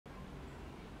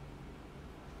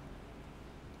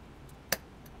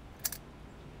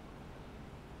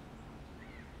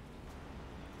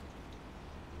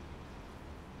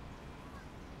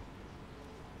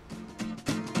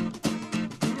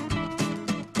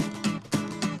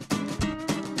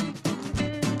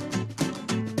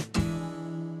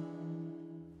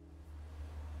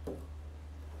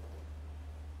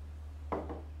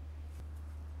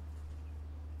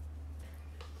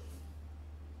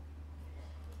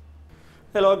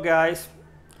Hello guys,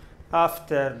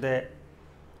 after the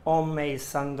homemade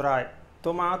sun-dried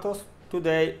tomatoes,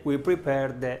 today we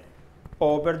prepare the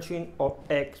aubergine or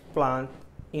eggplant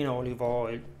in olive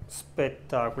oil.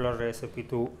 Spectacular recipe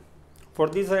too. For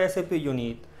this recipe you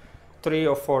need 3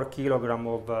 or 4 kilograms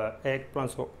of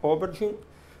eggplants or aubergine,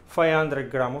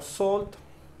 500 grams of salt,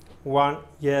 1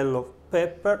 yellow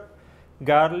pepper,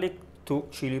 garlic, 2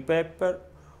 chili pepper,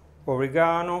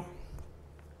 oregano,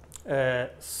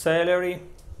 celery,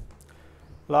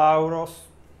 laurel,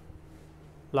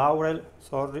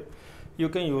 sorry. You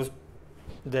can use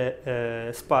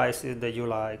the spices that you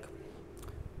like,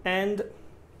 and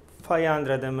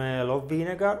 500 ml of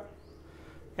vinegar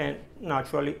and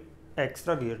naturally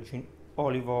extra virgin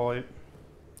olive oil.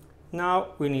 Now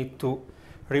we need to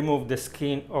remove the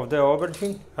skin of the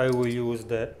aubergine. I will use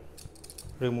the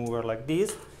remover like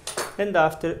this, and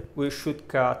after we should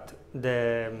cut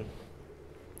the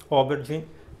aubergine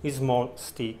in small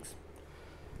sticks.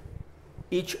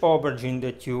 Each aubergine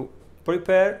that you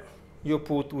prepare, you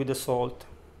put with the salt.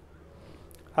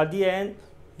 At the end,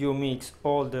 you mix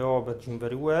all the aubergine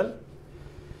very well,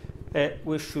 and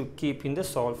we should keep in the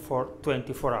salt for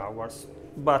 24 hours.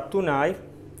 But tonight,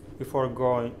 before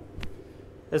going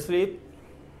to sleep,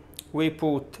 we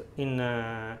put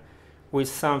in with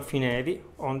something heavy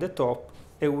on the top,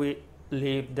 and we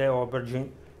leave the aubergine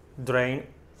drain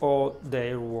all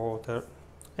their water,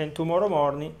 and tomorrow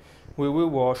morning we will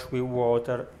wash with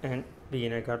water and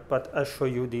vinegar, but I'll show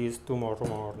you this tomorrow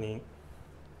morning.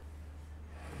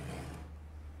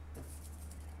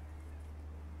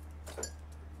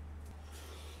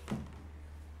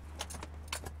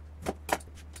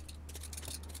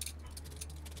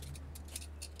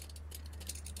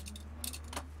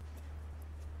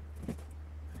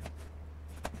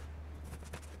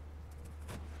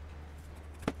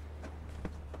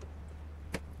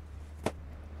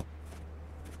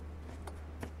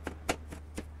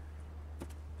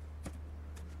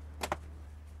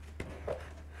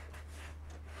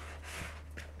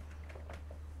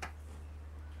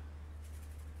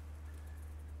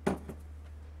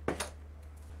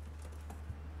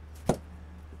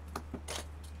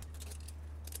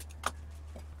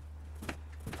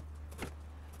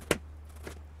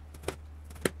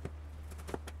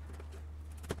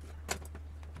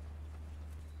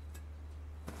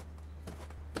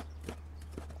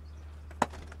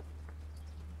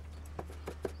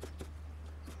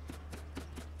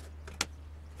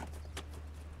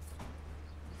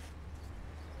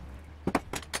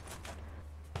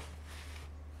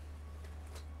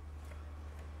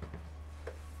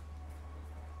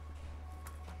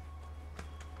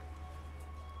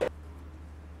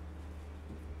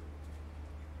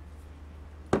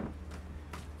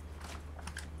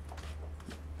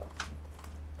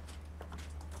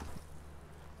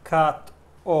 Cut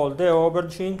all the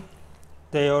aubergine.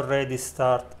 They already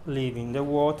start leaving the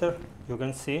water. You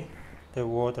can see the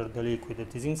water, the liquid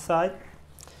that is inside.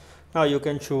 Now you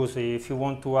can choose if you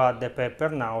want to add the pepper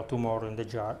now or tomorrow in the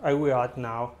jar. I will add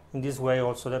now. In this way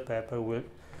also the pepper will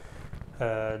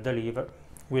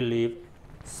leave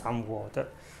some water.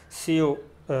 See you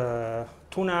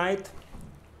tonight,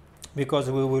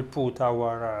 because we will put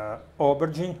our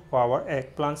aubergine, our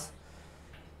eggplants,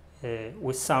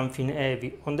 with something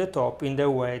heavy on the top, in the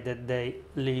way that they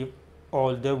leave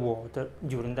all the water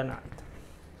during the night.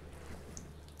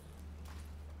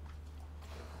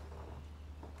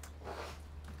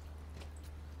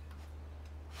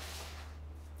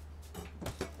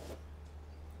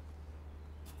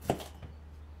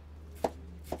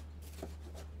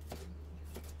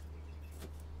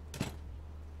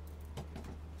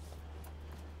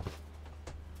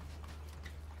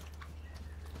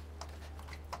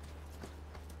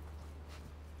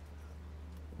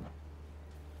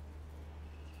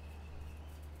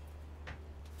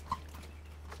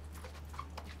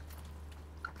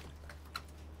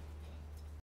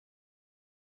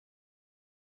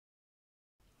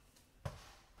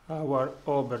 Our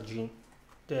aubergine,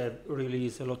 they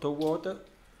release a lot of water,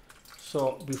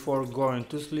 so before going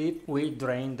to sleep we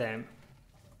drain them.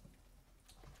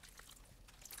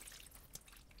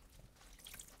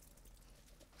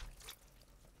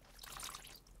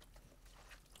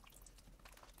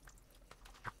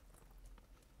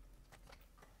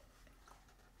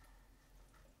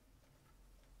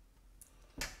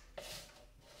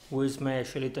 We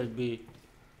smash a little bit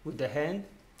with the hand.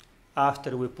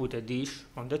 After we put a dish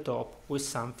on the top with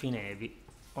something heavy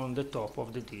on the top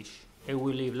of the dish, and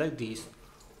we leave like this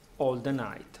all the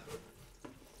night.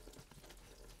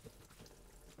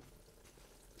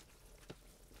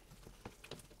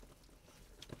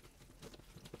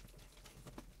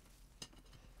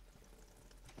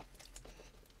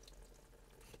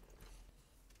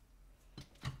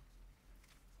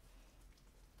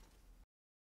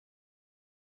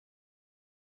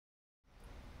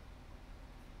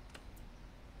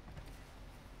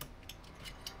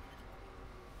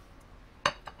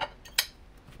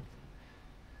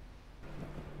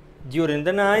 During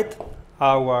the night,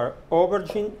 our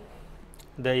aubergine,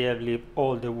 they have leave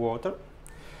all the water.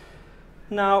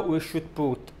 Now we should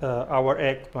put our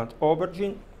eggplant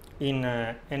aubergine in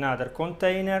another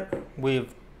container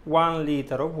with 1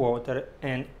 liter of water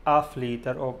and half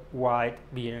liter of white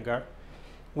vinegar.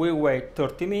 We wait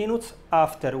 30 minutes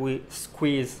after we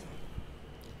squeeze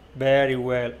very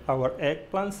well our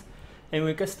eggplants, and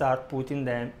we can start putting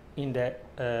them in the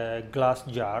glass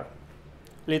jar.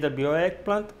 Little bit of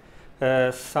eggplant,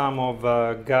 some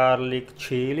of garlic,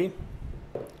 chili,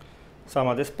 some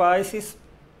of the spices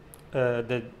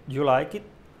that you like it,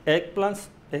 eggplants,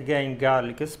 again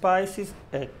garlic and spices,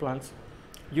 eggplants.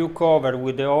 You cover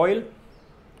with the oil.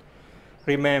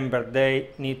 Remember, they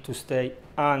need to stay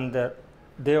under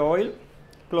the oil.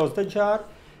 Close the jar.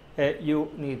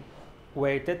 You need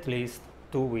wait at least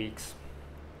 2 weeks.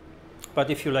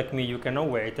 But if you like me, you cannot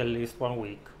wait at least 1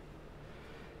 week.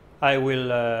 I will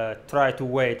try to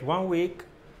wait 1 week,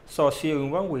 so see you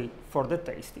in 1 week for the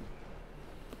tasting.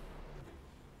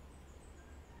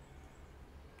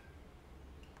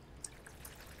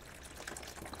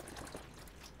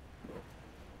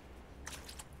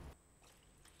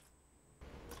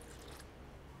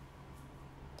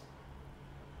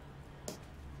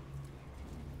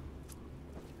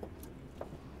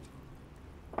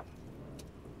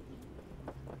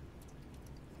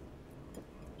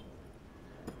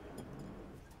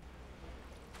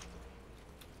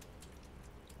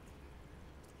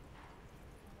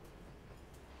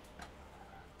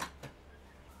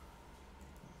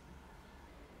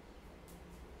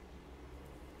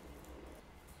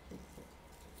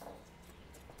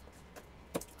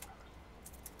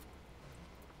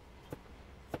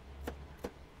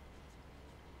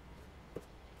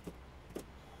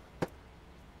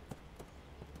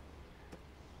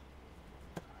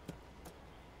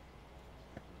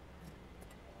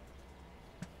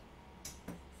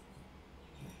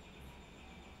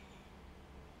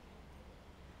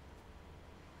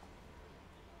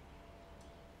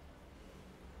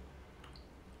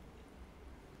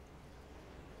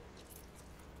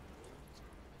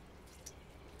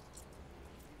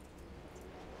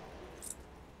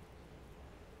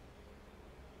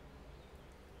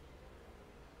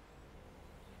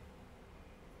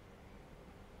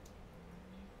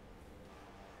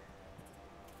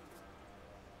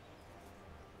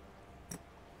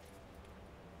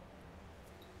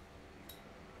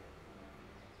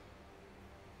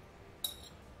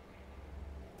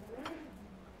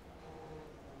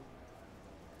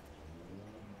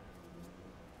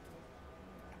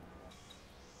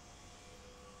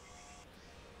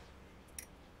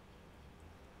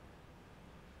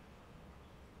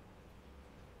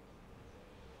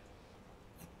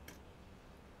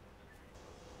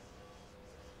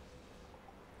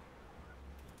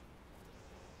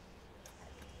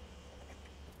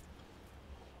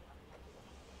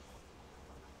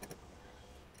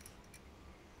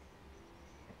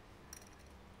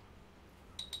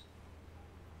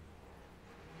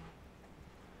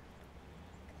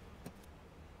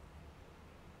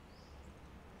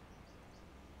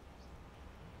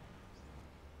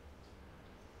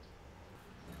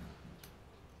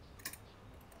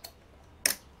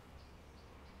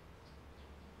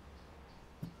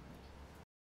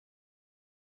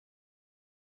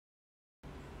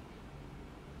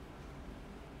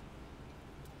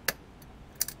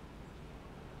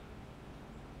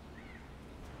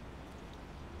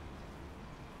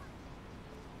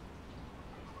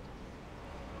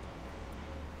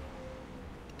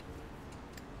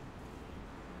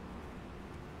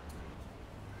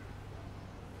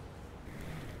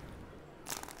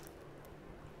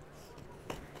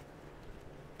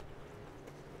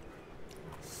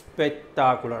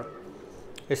 Spectacular,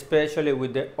 especially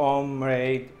with the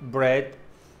homemade bread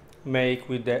made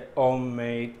with the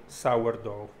homemade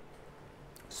sourdough.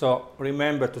 So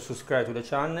remember to subscribe to the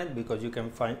channel, because you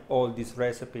can find all this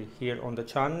recipe here on the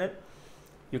channel.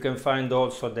 You can find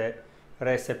also the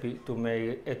recipe to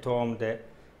make at home the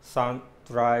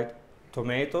sun-dried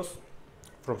tomatoes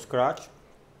from scratch,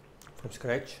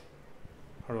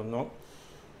 I don't know.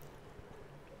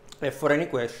 And for any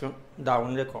question, down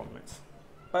in the comments.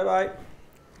 Bye bye.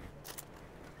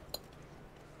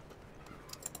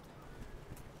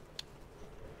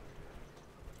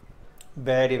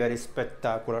 Very, very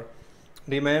spectacular.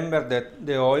 Remember that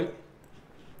the oil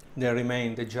that remains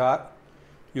in the jar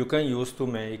you can use to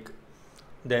make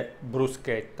the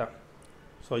bruschetta.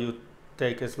 So you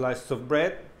take a slice of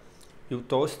bread, you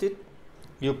toast it,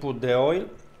 you put the oil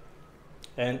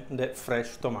and the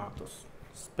fresh tomatoes.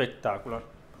 Spectacular.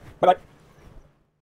 Bye bye.